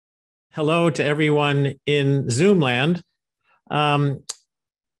hello to everyone in Zoom land.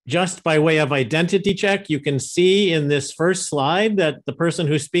 Just by way of identity check, you can see in this first slide that the person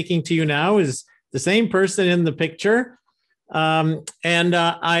who's speaking to you now is the same person in the picture. I'm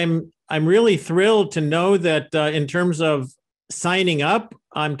really thrilled to know that in terms of signing up,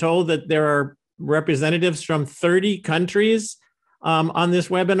 I'm told that there are representatives from 30 countries on this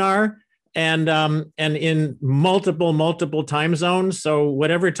webinar and in multiple time zones. So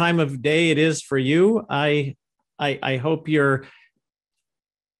whatever time of day it is for you, I hope you're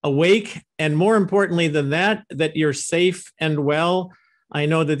awake, and more importantly than that, that you're safe and well. I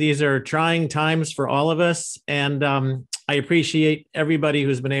know that these are trying times for all of us, and I appreciate everybody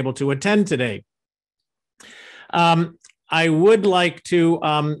who's been able to attend today. I will like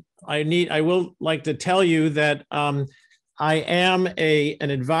to tell you that I am an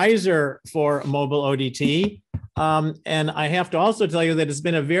advisor for MobileODT, and I have to also tell you that it's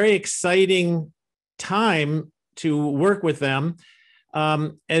been a very exciting time to work with them.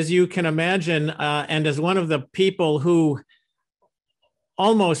 As you can imagine, and as one of the people who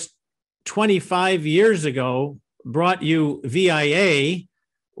almost 25 years ago brought you VIA,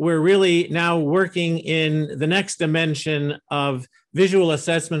 we're really now working in the next dimension of visual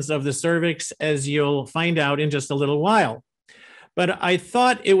assessments of the cervix, as you'll find out in just a little while. But I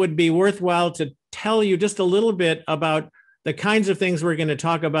thought it would be worthwhile to tell you just a little bit about the kinds of things we're going to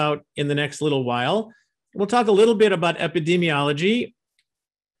talk about in the next little while. We'll talk a little bit about epidemiology,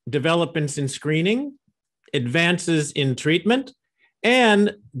 developments in screening, advances in treatment,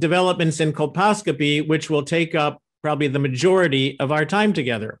 and developments in colposcopy, which will take up probably the majority of our time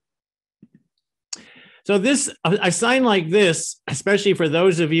together. So a sign like this, especially for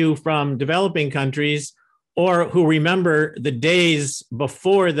those of you from developing countries or who remember the days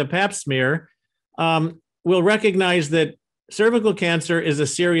before the Pap smear, will recognize that cervical cancer is a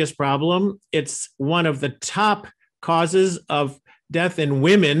serious problem. It's one of the top causes of death in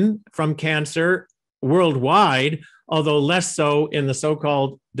women from cancer worldwide, although less so in the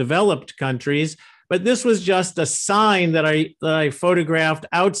so-called developed countries. But this was just a sign that I photographed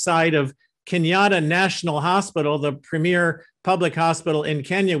outside of Kenyatta National Hospital, the premier public hospital in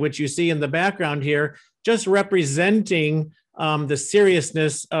Kenya, which you see in the background here, just representing the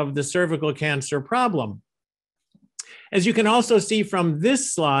seriousness of the cervical cancer problem. As you can also see from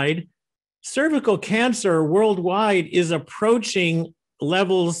this slide, cervical cancer worldwide is approaching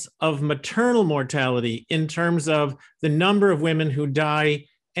levels of maternal mortality in terms of the number of women who die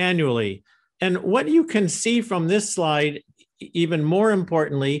annually. And what you can see from this slide, even more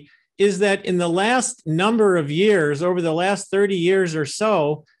importantly, is that in the last number of years, over the last 30 years or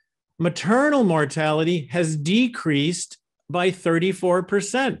so, maternal mortality has decreased by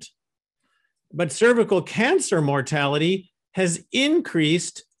 34%. But cervical cancer mortality has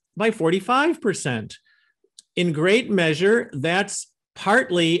increased by 45%. In great measure, that's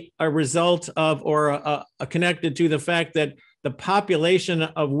partly a result of or connected to the fact that the population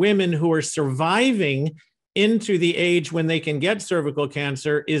of women who are surviving into the age when they can get cervical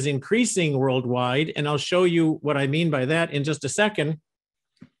cancer is increasing worldwide. And I'll show you what I mean by that in just a second.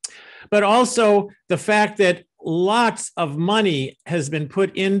 But also the fact that lots of money has been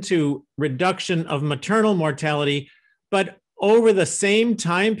put into reduction of maternal mortality, but over the same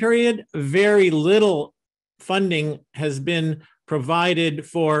time period, very little funding has been provided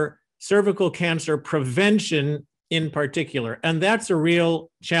for cervical cancer prevention in particular. And that's a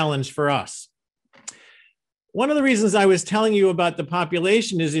real challenge for us. One of the reasons I was telling you about the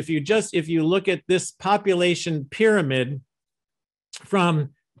population is if you look at this population pyramid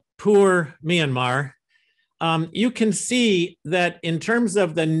from poor Myanmar, you can see that in terms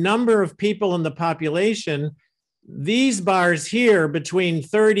of the number of people in the population, these bars here between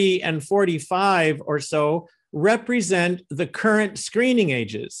 30 and 45 or so represent the current screening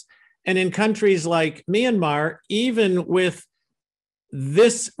ages. And in countries like Myanmar, even with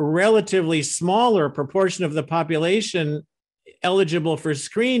this relatively smaller proportion of the population eligible for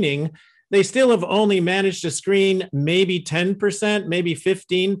screening, they still have only managed to screen maybe 10%, maybe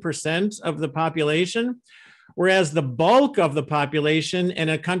 15% of the population. Whereas the bulk of the population in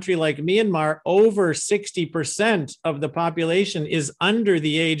a country like Myanmar, over 60% of the population is under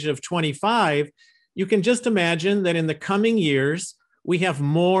the age of 25. You can just imagine that in the coming years, we have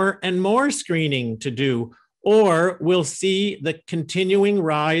more and more screening to do, or we'll see the continuing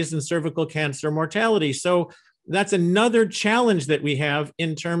rise in cervical cancer mortality. So that's another challenge that we have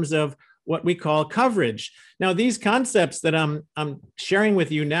in terms of what we call coverage. Now, these concepts that I'm sharing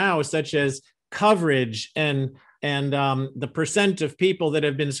with you now, such as coverage and the percent of people that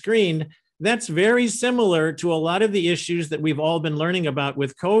have been screened, That's very similar to a lot of the issues that we've all been learning about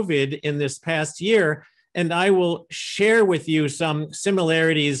with COVID in this past year. And I will share with you some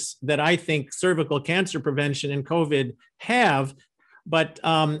similarities that I think cervical cancer prevention and COVID have. But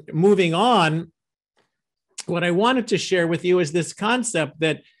moving on, what I wanted to share with you is this concept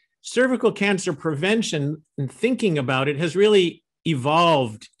that cervical cancer prevention and thinking about it has really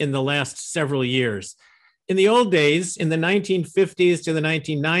evolved in the last several years. In the old days, in the 1950s to the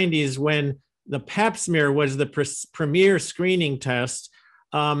 1990s, when the Pap smear was the premier screening test,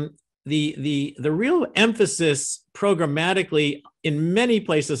 the real emphasis programmatically in many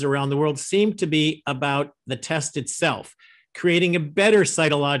places around the world seemed to be about the test itself, creating a better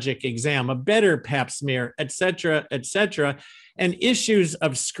cytologic exam, a better Pap smear, et cetera, and issues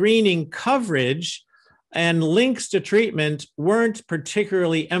of screening coverage and links to treatment weren't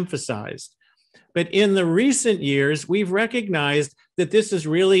particularly emphasized. But in the recent years, we've recognized that this is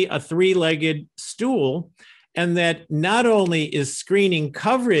really a three-legged stool, and that not only is screening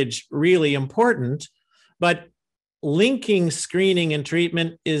coverage really important, but linking screening and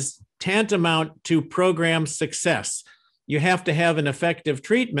treatment is tantamount to program success. You have to have an effective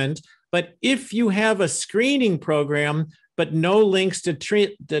treatment, but if you have a screening program but no links to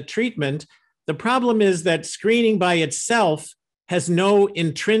the treatment, the problem is that screening by itself has no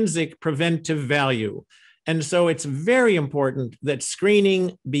intrinsic preventive value. And so it's very important that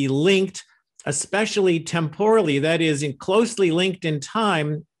screening be linked, especially temporally, that is, closely linked in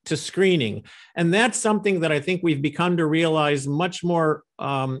time to screening. And that's something that I think we've begun to realize much more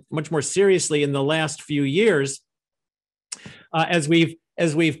seriously in the last few years, as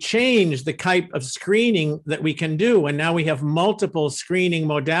we've changed the type of screening that we can do. And now we have multiple screening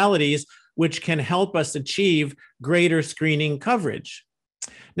modalities which can help us achieve greater screening coverage.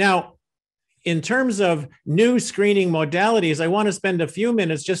 Now, in terms of new screening modalities, I want to spend a few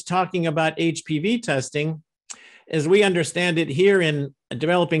minutes just talking about HPV testing. As we understand it here in a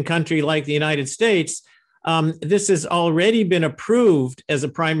developing country like the United States, this has already been approved as a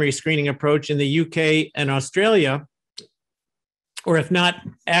primary screening approach in the UK and Australia, or if not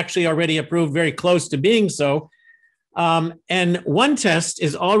actually already approved, very close to being so. And one test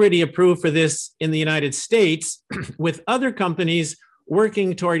is already approved for this in the United States, with other companies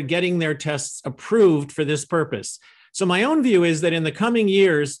working toward getting their tests approved for this purpose. So my own view is that in the coming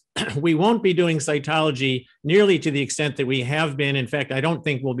years, we won't be doing cytology nearly to the extent that we have been. In fact, I don't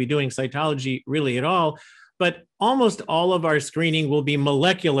think we'll be doing cytology really at all, but almost all of our screening will be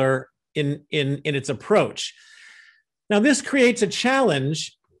molecular in its approach. Now, this creates a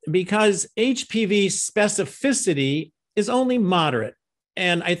challenge because HPV specificity is only moderate.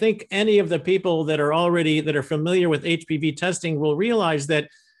 And I think any of the people that are familiar with HPV testing will realize that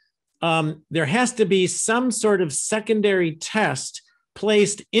there has to be some sort of secondary test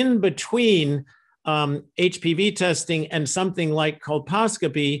placed in between HPV testing and something like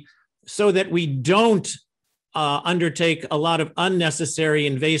colposcopy, so that we don't undertake a lot of unnecessary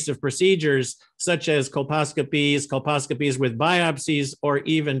invasive procedures, such as colposcopies with biopsies, or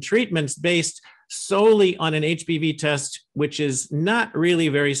even treatments based solely on an HPV test, which is not really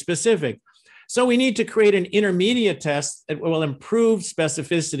very specific. So we need to create an intermediate test that will improve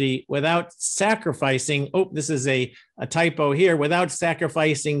specificity without sacrificing, this is a typo here, without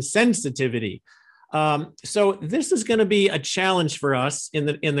sacrificing sensitivity. So this is going to be a challenge for us in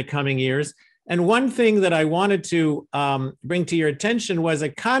the coming years. And one thing that I wanted to bring to your attention was a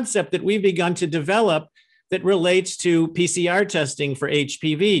concept that we've begun to develop that relates to PCR testing for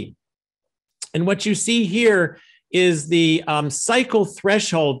HPV. And what you see here is the cycle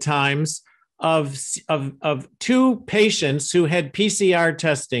threshold times of two patients who had PCR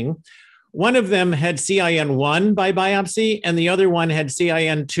testing. One of them had CIN1 by biopsy, and the other one had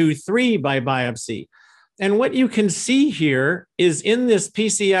CIN2-3 by biopsy. And what you can see here is in this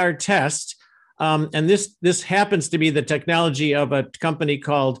PCR test, and this happens to be the technology of a company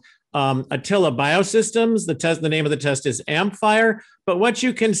called Attila Biosystems. The name of the test is AMPFIRE. But what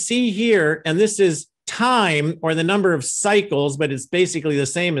you can see here, and this is time, or the number of cycles, but it's basically the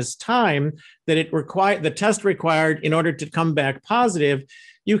same as time that the test required in order to come back positive.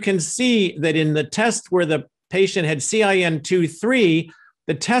 You can see that in the test where the patient had CIN2-3,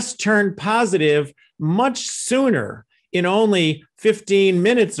 the test turned positive much sooner. In only 15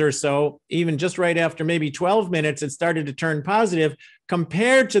 minutes or so, even just right after maybe 12 minutes, it started to turn positive,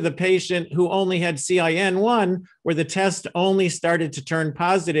 compared to the patient who only had CIN1, where the test only started to turn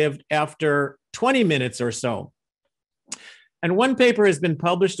positive after 20 minutes or so. And one paper has been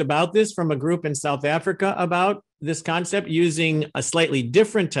published about this from a group in South Africa about this concept, using a slightly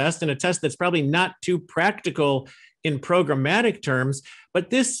different test, and a test that's probably not too practical in programmatic terms, but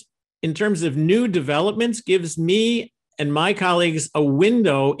this in terms of new developments, gives me and my colleagues a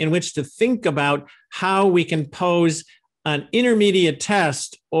window in which to think about how we can pose an intermediate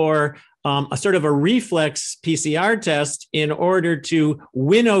test or a sort of a reflex PCR test in order to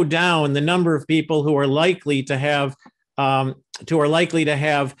winnow down the number of people who are likely to have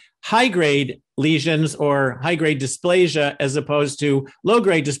high-grade lesions or high-grade dysplasia as opposed to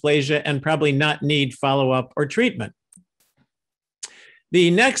low-grade dysplasia and probably not need follow-up or treatment.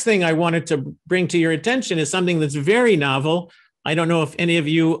 The next thing I wanted to bring to your attention is something that's very novel. I don't know if any of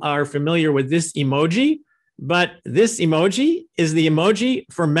you are familiar with this emoji, but this emoji is the emoji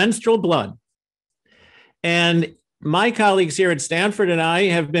for menstrual blood. And my colleagues here at Stanford and I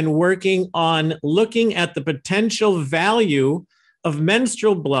have been working on looking at the potential value of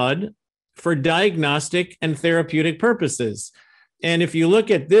menstrual blood for diagnostic and therapeutic purposes. And if you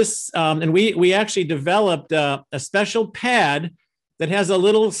look at this, and we actually developed a special pad that has a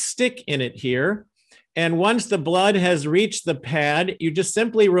little stick in it here. And once the blood has reached the pad, you just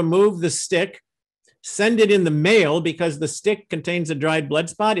simply remove the stick, send it in the mail because the stick contains a dried blood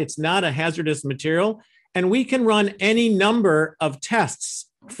spot. It's not a hazardous material. And we can run any number of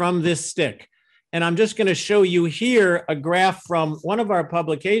tests from this stick. And I'm just going to show you here a graph from one of our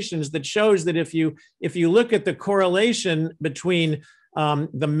publications that shows that if you look at the correlation between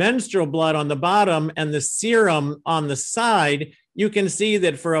the menstrual blood on the bottom and the serum on the side, you can see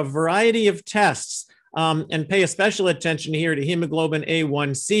that for a variety of tests, and pay a special attention here to hemoglobin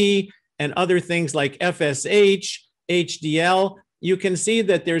A1C and other things like FSH, HDL, you can see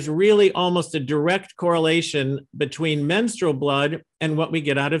that there's really almost a direct correlation between menstrual blood and what we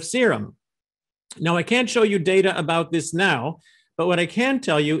get out of serum. Now, I can't show you data about this now, but what I can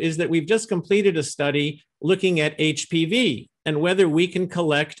tell you is that we've just completed a study looking at HPV and whether we can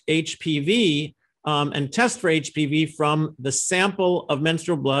collect HPV and test for HPV from the sample of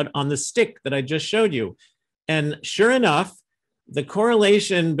menstrual blood on the stick that I just showed you. And sure enough, the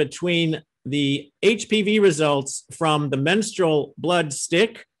correlation between the HPV results from the menstrual blood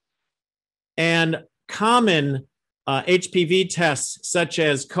stick and common HPV tests such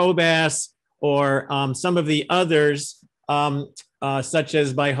as COBAS or some of the others, such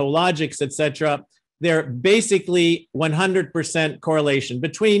as Biologics, et cetera, they're basically 100% correlation,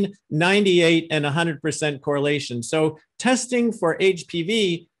 between 98 and 100% correlation. So testing for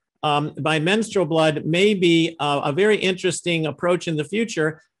HPV by menstrual blood may be a very interesting approach in the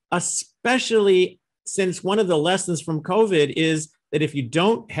future, especially since one of the lessons from COVID is that if you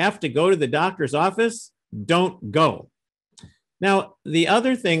don't have to go to the doctor's office, don't go. Now, the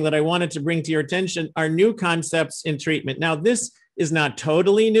other thing that I wanted to bring to your attention are new concepts in treatment. Now, this is not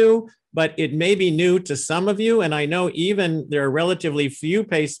totally new, but it may be new to some of you. And I know even there are relatively few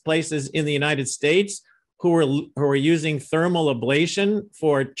places in the United States who are using thermal ablation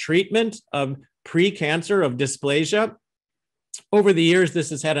for treatment of pre-cancer of dysplasia. Over the years, this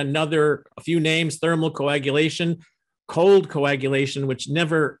has had a few names: thermal coagulation, cold coagulation, which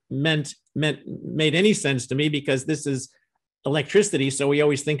never made any sense to me because this is electricity, so we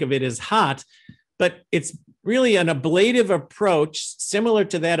always think of it as hot. But it's really an ablative approach similar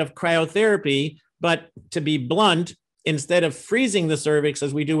to that of cryotherapy, but to be blunt, instead of freezing the cervix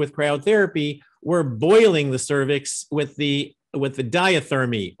as we do with cryotherapy, we're boiling the cervix with the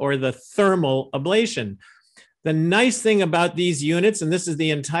diathermy or the thermal ablation. The nice thing about these units, and this is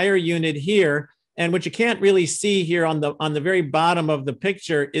the entire unit here, and what you can't really see here on the very bottom of the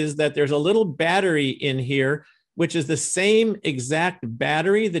picture is that there's a little battery in here, which is the same exact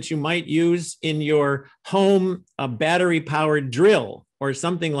battery that you might use in your home, a battery-powered drill or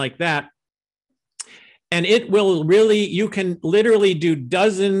something like that. And it will really, you can literally do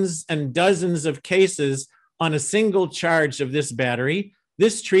dozens and dozens of cases on a single charge of this battery.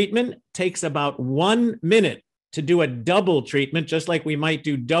 This treatment takes about 1 minute to do a double treatment, just like we might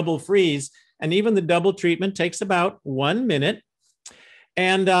do double freeze. And even the double treatment takes about 1 minute.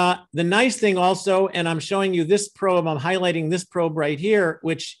 And the nice thing also, and I'm showing you this probe, I'm highlighting this probe right here,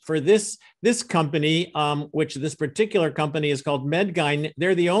 which for this company, which this particular company is called MedGyn,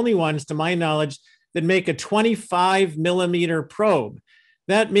 they're the only ones, to my knowledge, that make a 25 millimeter probe.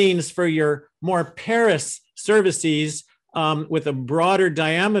 That means for your more Paris cervices with a broader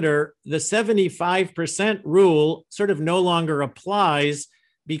diameter, the 75% rule sort of no longer applies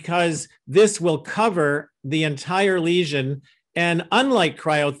because this will cover the entire lesion. And unlike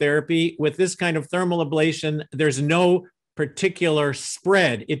cryotherapy, with this kind of thermal ablation, there's no particular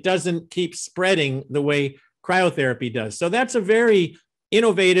spread. It doesn't keep spreading the way cryotherapy does. So that's a very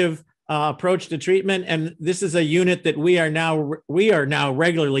innovative approach to treatment. And this is a unit that we are now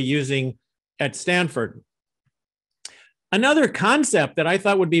regularly using at Stanford. Another concept that I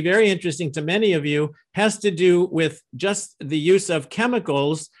thought would be very interesting to many of you has to do with just the use of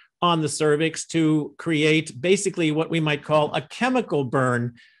chemicals on the cervix to create basically what we might call a chemical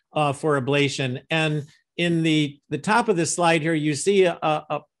burn for ablation. And in the top of this slide here, you see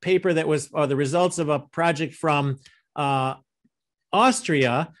a paper that was the results of a project from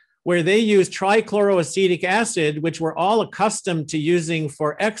Austria, where they used trichloroacetic acid, which we're all accustomed to using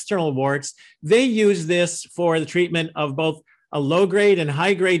for external warts. They use this for the treatment of both a low-grade and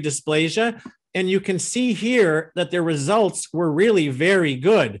high-grade dysplasia. And you can see here that their results were really very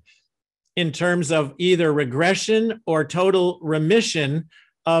good in terms of either regression or total remission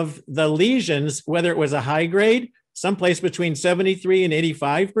of the lesions, whether it was a high-grade, someplace between 73 and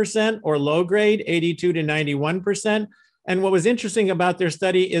 85%, or low-grade, 82 to 91%. And what was interesting about their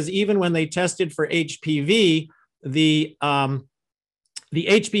study is even when they tested for HPV, the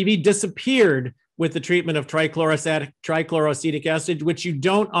HPV disappeared with the treatment of trichloroacetic acid, which you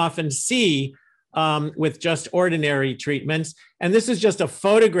don't often see with just ordinary treatments. And this is just a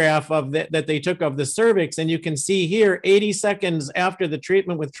photograph of that they took of the cervix. And you can see here, 80 seconds after the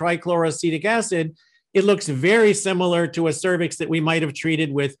treatment with trichloroacetic acid, it looks very similar to a cervix that we might have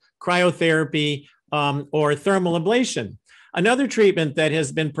treated with cryotherapy or thermal ablation. Another treatment that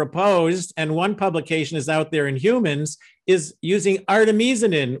has been proposed, and one publication is out there in humans, is using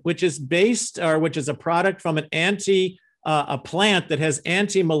artemisinin, which is which is a product from a plant that has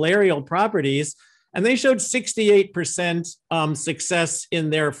anti-malarial properties. And they showed 68% success in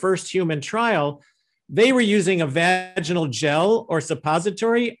their first human trial. They were using a vaginal gel or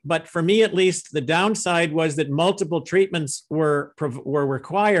suppository, but for me at least, the downside was that multiple treatments were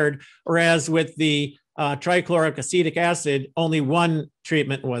required, whereas with the trichloric acetic acid, only one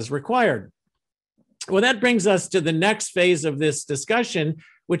treatment was required. Well, that brings us to the next phase of this discussion,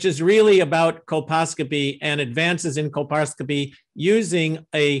 which is really about colposcopy and advances in colposcopy using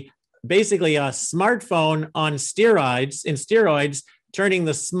basically a smartphone on steroids, turning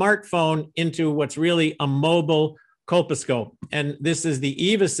the smartphone into what's really a mobile colposcope. And this is the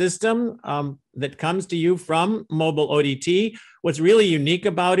EVA system that comes to you from MobileODT. What's really unique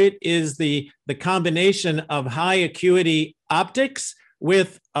about it is the combination of high acuity optics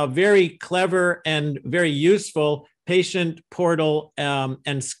with a very clever and very useful patient portal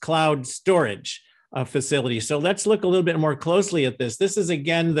and cloud storage facility. So let's look a little bit more closely at this. This is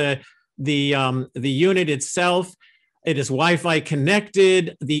again the unit itself. It is Wi-Fi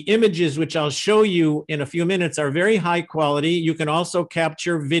connected. The images, which I'll show you in a few minutes, are very high quality. You can also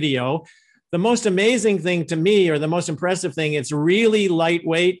capture video. The most amazing thing to me, or the most impressive thing, it's really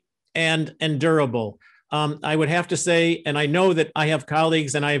lightweight and durable. I would have to say, and I know that I have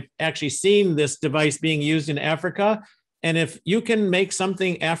colleagues, and I've actually seen this device being used in Africa. And if you can make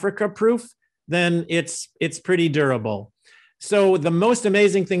something Africa-proof, then it's pretty durable. So the most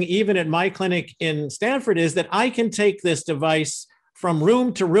amazing thing, even at my clinic in Stanford, is that I can take this device from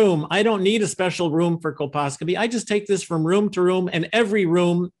room to room. I don't need a special room for colposcopy. I just take this from room to room, and every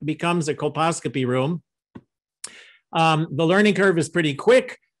room becomes a colposcopy room. The learning curve is pretty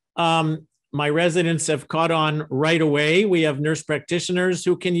quick. My residents have caught on right away. We have nurse practitioners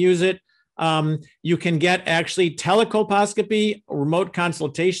who can use it. You can get actually telecolposcopy, remote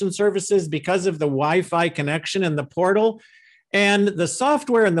consultation services because of the Wi-Fi connection and the portal. And the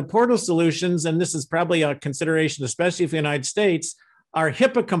software and the portal solutions, and this is probably a consideration, especially for the United States, are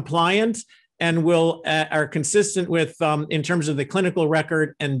HIPAA compliant and are consistent with in terms of the clinical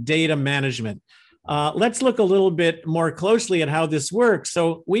record and data management. Let's look a little bit more closely at how this works.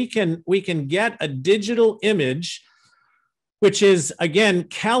 So we can get a digital image, which is again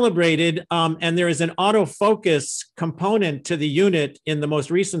calibrated, and there is an autofocus component to the unit in the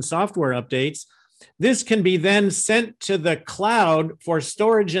most recent software updates. This can be then sent to the cloud for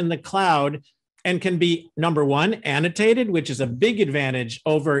storage in the cloud, and can be, number one, annotated, which is a big advantage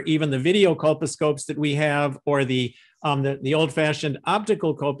over even the video colposcopes that we have, or the old-fashioned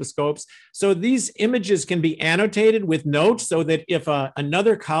optical colposcopes. So these images can be annotated with notes, so that if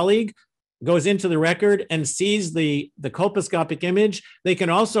another colleague goes into the record and sees the colposcopic image, they can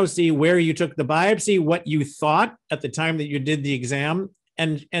also see where you took the biopsy, what you thought at the time that you did the exam,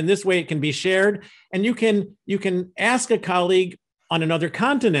 and this way it can be shared. And you can ask a colleague on another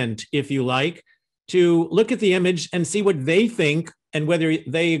continent, if you like, to look at the image and see what they think and whether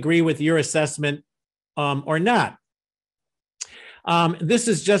they agree with your assessment or not. This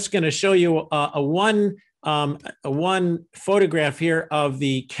is just going to show you a one photograph here of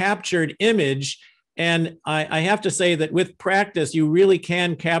the captured image. And I have to say that with practice, you really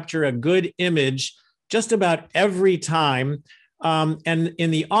can capture a good image just about every time. And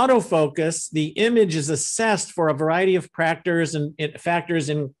in the autofocus, the image is assessed for a variety of factors,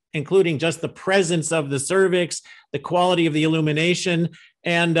 including just the presence of the cervix, the quality of the illumination,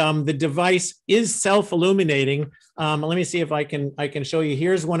 and the device is self-illuminating. Let me see if I can show you.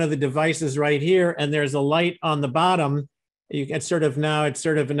 Here's one of the devices right here, and there's a light on the bottom. You can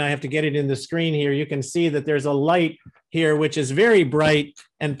and I have to get it in the screen here. You can see that there's a light here, which is very bright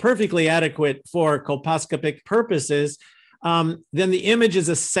and perfectly adequate for colposcopic purposes. Then the image is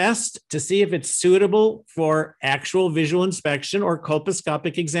assessed to see if it's suitable for actual visual inspection or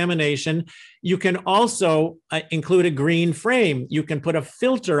colposcopic examination. You can also include a green frame. You can put a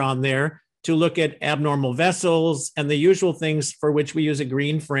filter on there to look at abnormal vessels and the usual things for which we use a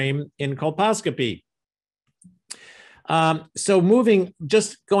green frame in colposcopy. So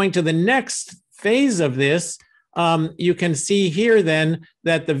going to the next phase of this, you can see here then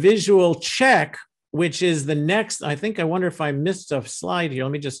that the visual check, which is the next, I wonder if I missed a slide here.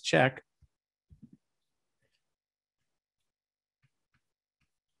 Let me just check.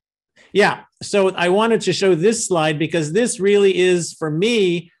 Yeah, so I wanted to show this slide because this really is for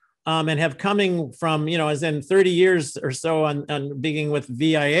me, and have coming from, as in 30 years or so on beginning with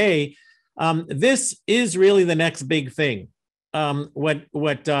VIA, this is really the next big thing. What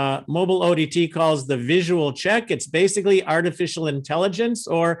MobileODT calls the visual check. It's basically artificial intelligence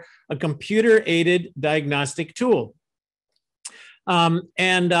or a computer-aided diagnostic tool. And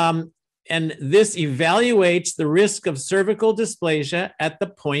this evaluates the risk of cervical dysplasia at the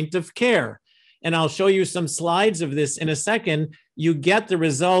point of care. And I'll show you some slides of this in a second. You get the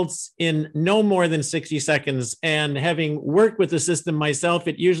results in no more than 60 seconds. And having worked with the system myself,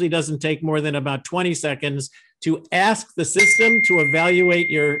 it usually doesn't take more than about 20 seconds to ask the system to evaluate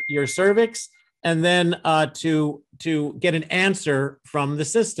your cervix and then to get an answer from the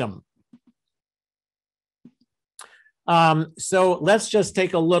system. So let's just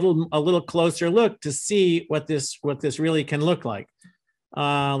take a little closer look to see what this really can look like.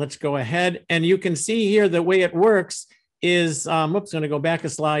 Let's go ahead, and you can see here the way it works is, oops, I'm going to go back a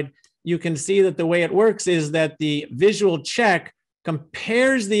slide. You can see that the way it works is that the visual check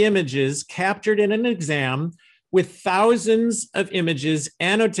compares the images captured in an exam with thousands of images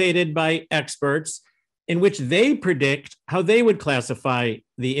annotated by experts in which they predict how they would classify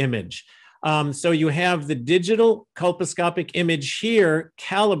the image. So you have the digital colposcopic image here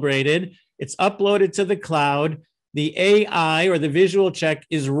calibrated. It's uploaded to the cloud. The AI or the visual check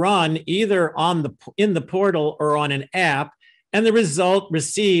is run either in the portal or on an app, and the result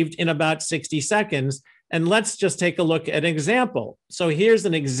received in about 60 seconds. And let's just take a look at an example. So here's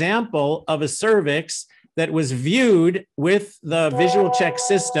an example of a cervix that was viewed with the visual check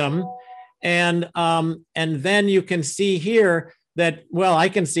system. And then you can see here that, well, I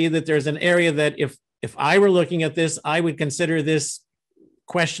can see that there's an area that if I were looking at this, I would consider this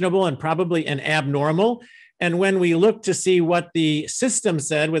questionable and probably an abnormal. And when we look to see what the system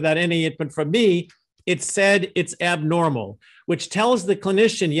said without any input from me, it said it's abnormal, which tells the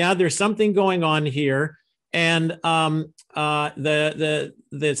clinician, yeah, there's something going on here. And the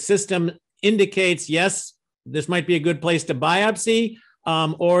system indicates, yes, this might be a good place to biopsy,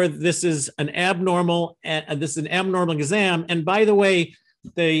 or this is an abnormal exam. And by the way,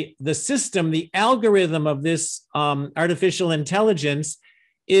 the system, the algorithm of this artificial intelligence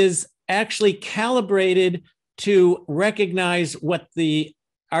is actually calibrated to recognize what the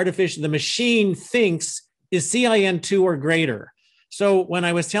machine thinks is CIN2 or greater. So when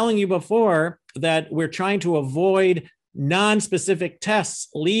I was telling you before that we're trying to avoid non-specific tests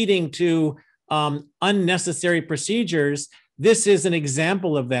leading to unnecessary procedures, this is an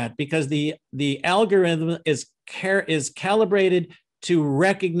example of that, because the algorithm is calibrated to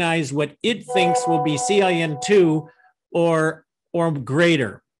recognize what it thinks will be CIN2 or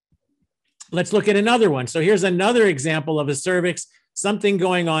greater. Let's look at another one. So here's another example of a cervix, something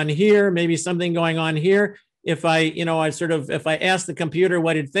going on here, maybe something going on here. If I ask the computer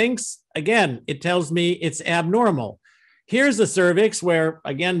what it thinks, again, it tells me it's abnormal. Here's a cervix where,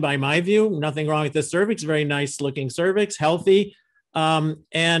 again, by my view, nothing wrong with the cervix, very nice looking cervix, healthy.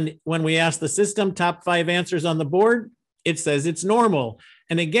 And when we ask the system top 5 answers on the board, it says it's normal.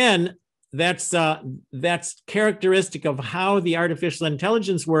 And again, that's characteristic of how the artificial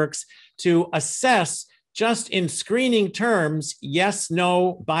intelligence works to assess just in screening terms, yes,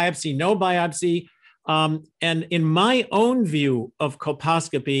 no, biopsy, no biopsy. And in my own view of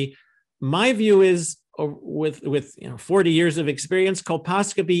colposcopy, my view is with 40 years of experience,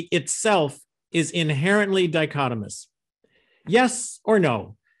 colposcopy itself is inherently dichotomous. Yes or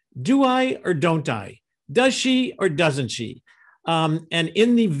no? Do I or don't I? Does she or doesn't she? And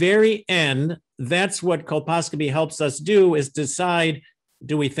in the very end, that's what colposcopy helps us do, is decide,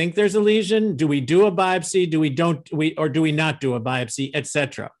 do we think there's a lesion? Do we do a biopsy? Or do we not do a biopsy,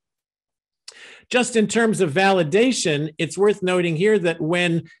 etc. Just in terms of validation, it's worth noting here that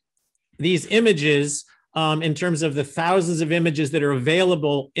when these images, in terms of the thousands of images that are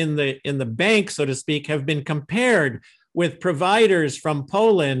available in the bank, so to speak, have been compared with providers from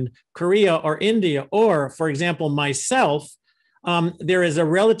Poland, Korea, or India, or, for example, myself, there is a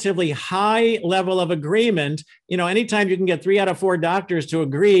relatively high level of agreement. Anytime you can get 3 out of 4 doctors to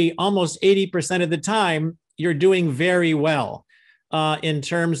agree, almost 80% of the time, you're doing very well in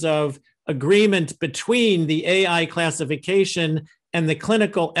terms of agreement between the AI classification and the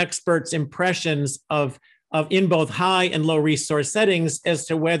clinical experts' impressions of in both high and low resource settings as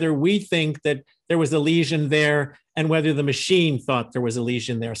to whether we think that there was a lesion there and whether the machine thought there was a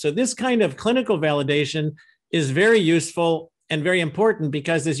lesion there. So this kind of clinical validation is very useful and very important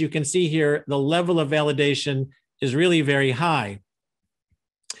because, as you can see here, the level of validation is really very high.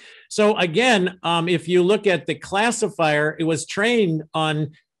 So again, if you look at the classifier, it was trained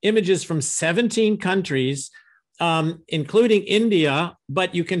on images from 17 countries, including India,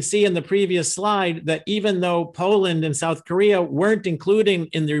 but you can see in the previous slide that even though Poland and South Korea weren't included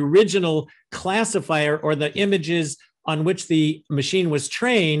in the original classifier or the images on which the machine was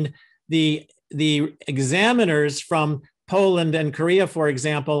trained, the examiners from Poland and Korea, for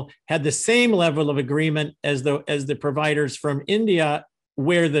example, had the same level of agreement as the providers from India,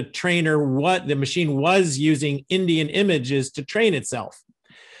 where the machine was using Indian images to train itself.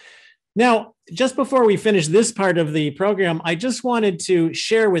 Now, just before we finish this part of the program, I just wanted to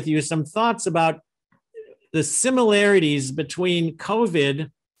share with you some thoughts about the similarities between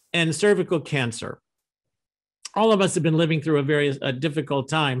COVID and cervical cancer. All of us have been living through a very difficult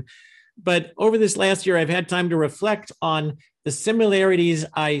time. But over this last year, I've had time to reflect on the similarities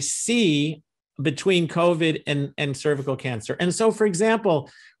I see between COVID and cervical cancer. And so, for example,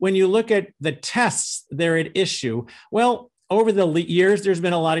 when you look at the tests that are at issue, well, over the years, there's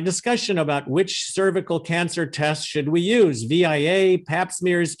been a lot of discussion about which cervical cancer tests should we use: VIA, Pap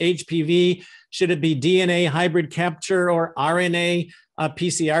smears, HPV, should it be DNA hybrid capture or RNA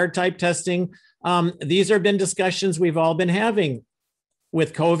PCR type testing? These have been discussions we've all been having.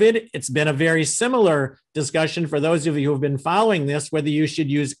 With COVID, it's been a very similar discussion for those of you who have been following this, whether you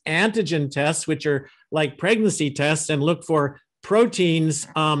should use antigen tests, which are like pregnancy tests, and look for proteins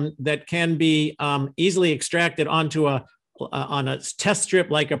that can be easily extracted onto on a test strip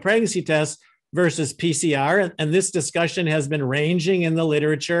like a pregnancy test, versus PCR. And this discussion has been ranging in the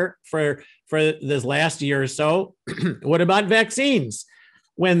literature for this last year or so. What about vaccines?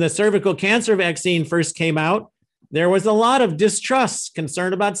 When the cervical cancer vaccine first came out, there was a lot of distrust,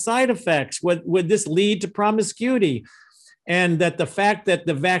 concern about side effects. Would this lead to promiscuity? And that the fact that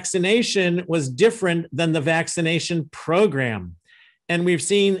the vaccination was different than the vaccination program. And we've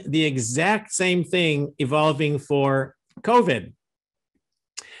seen the exact same thing evolving for COVID.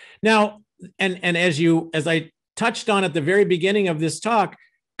 Now, and as I touched on at the very beginning of this talk,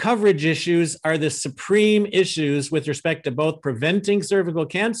 coverage issues are the supreme issues with respect to both preventing cervical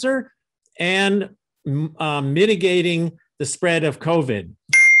cancer and mitigating the spread of COVID.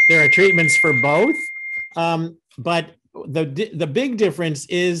 There are treatments for both, but the big difference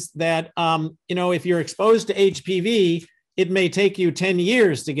is that if you're exposed to HPV, it may take you 10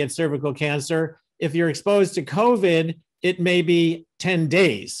 years to get cervical cancer. If you're exposed to COVID, it may be 10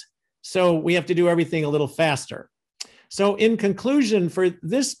 days. So we have to do everything a little faster. So in conclusion, for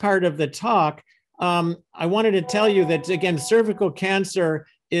this part of the talk, I wanted to tell you that, again, cervical cancer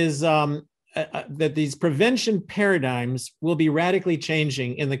is that these prevention paradigms will be radically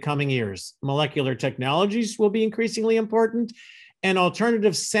changing in the coming years. Molecular technologies will be increasingly important, and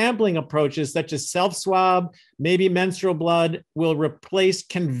alternative sampling approaches such as self-swab, maybe menstrual blood, will replace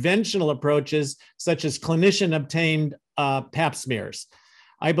conventional approaches such as clinician-obtained Pap smears.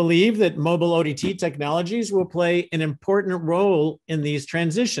 I believe that mobile ODT technologies will play an important role in these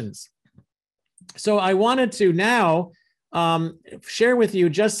transitions. So I wanted to now share with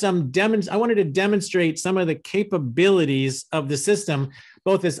you just I wanted to demonstrate some of the capabilities of the system,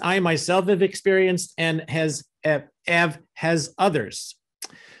 both as I myself have experienced and has others.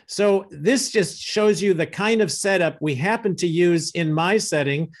 So this just shows you the kind of setup we happen to use in my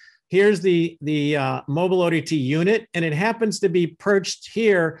setting. Here's the MobileODT unit, and it happens to be perched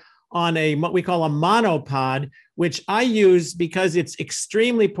here on what we call a monopod, which I use because it's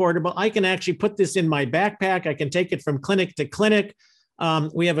extremely portable. I can actually put this in my backpack. I can take it from clinic to clinic.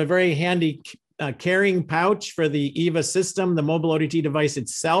 We have a very handy carrying pouch for the EVA system, the MobileODT device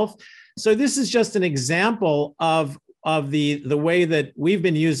itself. So this is just an example of of the way that we've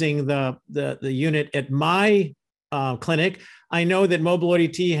been using the unit at my clinic. I know that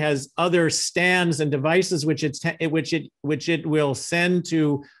MobileODT has other stands and devices which it will send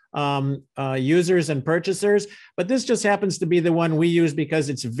to users and purchasers, but this just happens to be the one we use because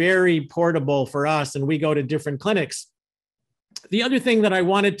it's very portable for us, and we go to different clinics. The other thing that I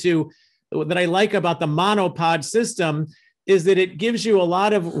like about the monopod system is that it gives you a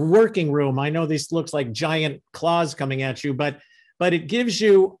lot of working room. I know this looks like giant claws coming at you, but it gives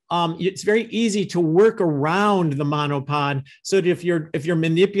you, it's very easy to work around the monopod. So that if you're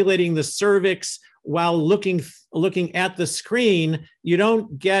manipulating the cervix while looking at the screen, you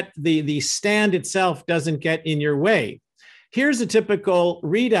don't get the stand itself doesn't get in your way. Here's a typical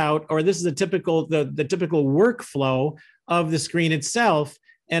readout, or this is a typical, the typical workflow of the screen itself.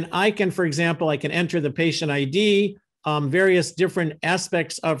 And I can, for example, I can enter the patient ID, various different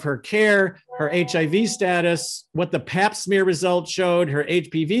aspects of her care, her HIV status, what the pap smear result showed, her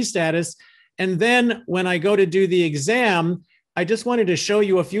HPV status. And then when I go to do the exam, I just wanted to show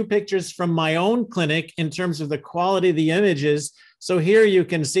you a few pictures from my own clinic in terms of the quality of the images. So here you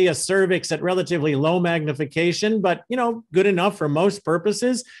can see a cervix at relatively low magnification, but good enough for most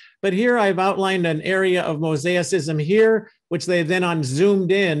purposes. But here I've outlined an area of mosaicism here, which they then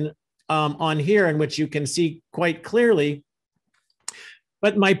zoomed in on here, in which you can see quite clearly.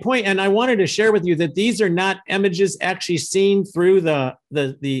 But my point, and I wanted to share with you that these are not images actually seen through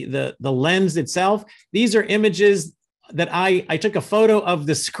the lens itself. These are images that I took a photo of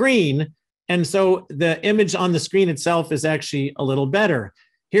the screen, and so the image on the screen itself is actually a little better.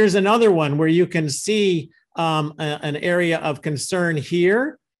 Here's another one where you can see an area of concern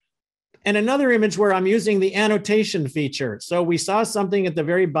here, and another image where I'm using the annotation feature. So we saw something at the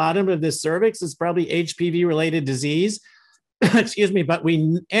very bottom of this cervix. It's probably HPV-related disease. Excuse me, but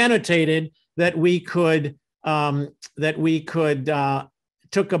we annotated that we could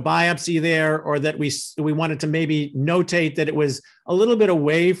took a biopsy there, or that we wanted to maybe notate that it was a little bit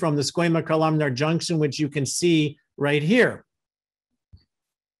away from the squamocolumnar junction, which you can see right here.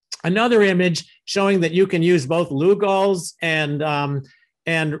 Another image showing that you can use both Lugol's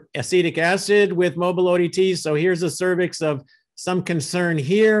and acetic acid with MobileODT. So here's a cervix of some concern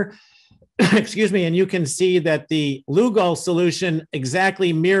here. Excuse me, and you can see that the Lugol solution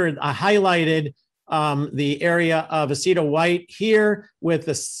exactly mirrored, highlighted the area of aceto white here with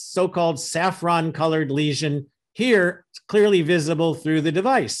the so-called saffron colored lesion here. It's clearly visible through the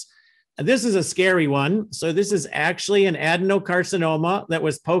device. And this is a scary one. So this is actually an adenocarcinoma that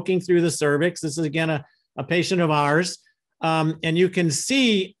was poking through the cervix. This is again a patient of ours. And you can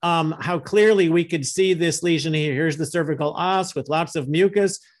see how clearly we could see this lesion here. Here's the cervical os with lots of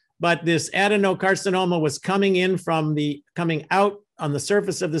mucus, but this adenocarcinoma was coming out on the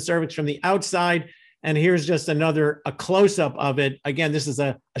surface of the cervix from the outside. And here's just a close-up of it. Again, this is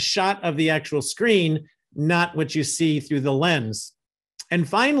a shot of the actual screen, not what you see through the lens. And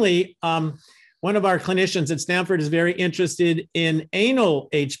finally, one of our clinicians at Stanford is very interested in anal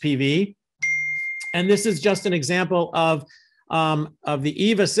HPV. And this is just an example of the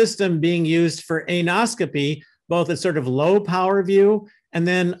EVA system being used for anoscopy, both a sort of low power view and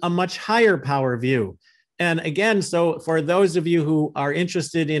then a much higher power view. And again, so for those of you who are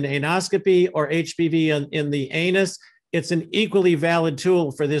interested in anoscopy or HPV in the anus, it's an equally valid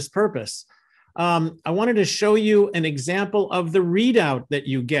tool for this purpose. I wanted to show you an example of the readout that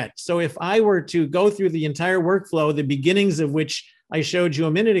you get. So if I were to go through the entire workflow, the beginnings of which I showed you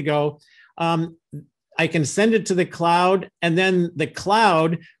a minute ago, I can send it to the cloud, and then the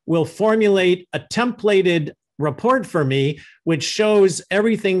cloud will formulate a templated report for me, which shows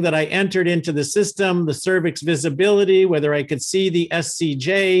everything that I entered into the system, the cervix visibility, whether I could see the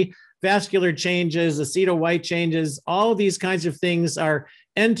SCJ, vascular changes, aceto white changes, all these kinds of things are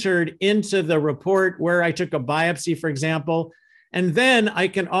entered into the report where I took a biopsy, for example. And then I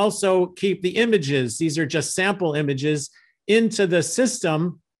can also keep the images, these are just sample images, into the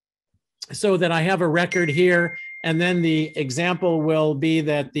system so that I have a record here. And then the example will be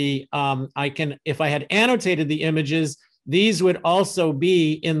that if I had annotated the images, these would also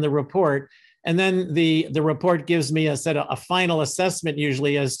be in the report. And then the report gives me a final assessment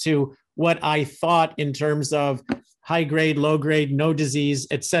usually as to what I thought in terms of high grade, low grade, no disease,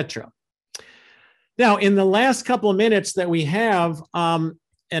 et cetera. Now, in the last couple of minutes that we have,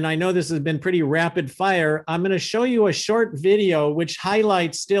 and I know this has been pretty rapid fire, I'm going to show you a short video which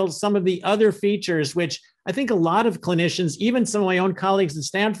highlights still some of the other features which I think a lot of clinicians, even some of my own colleagues at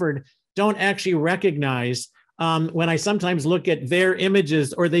Stanford, don't actually recognize when I sometimes look at their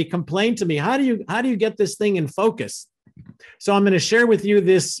images, or they complain to me, how do you get this thing in focus? So I'm going to share with you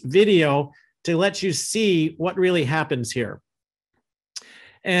this video to let you see what really happens here.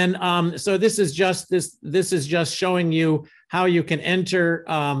 And so this is just showing you how you can enter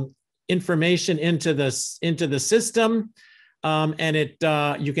information into the system, and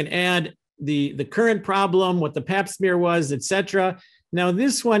you can add the current problem, what the pap smear was, etc. Now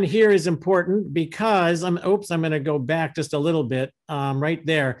this one here is important because I'm going to go back just a little bit right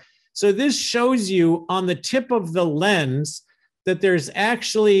there. So this shows you on the tip of the lens that there's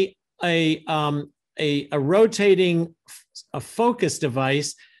actually a rotating focus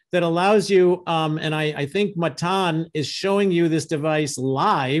device that allows you, and I think Matan is showing you this device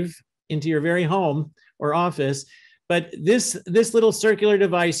live into your very home or office. But this little circular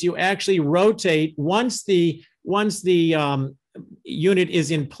device, you actually rotate once the unit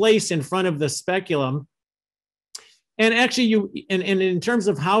is in place in front of the speculum. And actually, in terms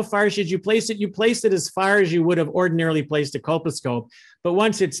of how far should you place it as far as you would have ordinarily placed a colposcope. But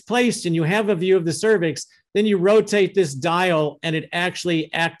once it's placed and you have a view of the cervix, then you rotate this dial and it actually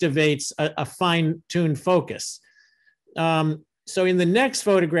activates a fine-tuned focus. So in the next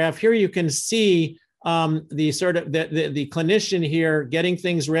photograph here, you can see the clinician here getting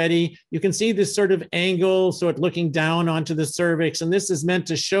things ready. You can see this sort of angle, so it's looking down onto the cervix, and this is meant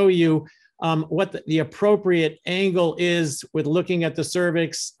to show you what the appropriate angle is with looking at the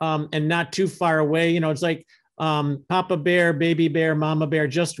cervix and not too far away. You know, it's like Papa bear, baby bear, mama bear,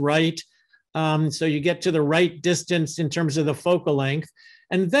 just right. So you get to the right distance in terms of the focal length.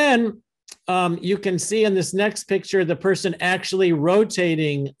 And then you can see in this next picture, the person actually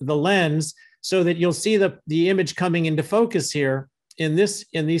rotating the lens so that you'll see the image coming into focus here in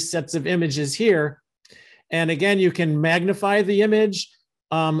these sets of images here. And again, you can magnify the image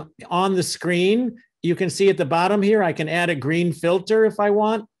on the screen. You can see at the bottom here, I can add a green filter if I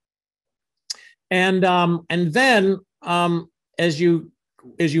want. And then as you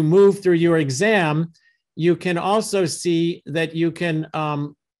move through your exam, you can also see that you can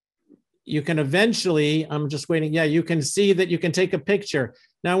eventually, I'm just waiting. Yeah, you can see that you can take a picture.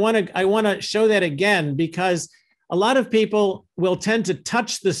 Now I want to show that again, because a lot of people will tend to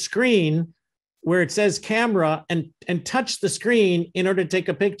touch the screen where it says camera and touch the screen in order to take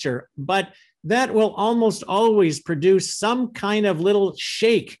a picture. But that will almost always produce some kind of little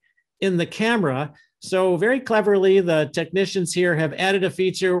shake in the camera. So very cleverly, the technicians here have added a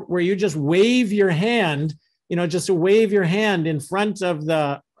feature where you just wave your hand, just wave your hand in front of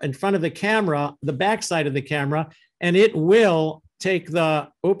the camera, the backside of the camera, and it will take the,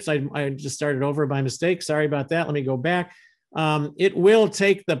 oops, I just started over by mistake. Sorry about that. Let me go back. It will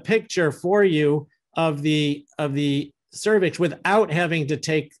take the picture for you of the cervix without having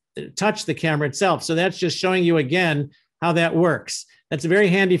to touch the camera itself. So that's just showing you again how that works. That's a very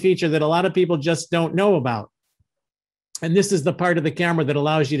handy feature that a lot of people just don't know about. And this is the part of the camera that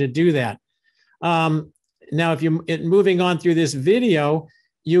allows you to do that. Now, moving on through this video,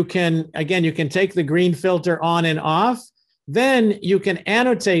 you can take the green filter on and off. Then you can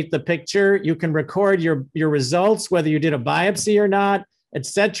annotate the picture. You can record your results, whether you did a biopsy or not,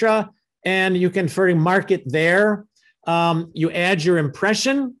 etc. And you can mark it there. You add your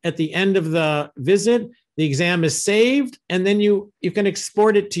impression at the end of the visit. The exam is saved, and then you can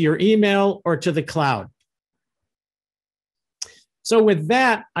export it to your email or to the cloud. So with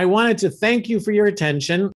that, I wanted to thank you for your attention.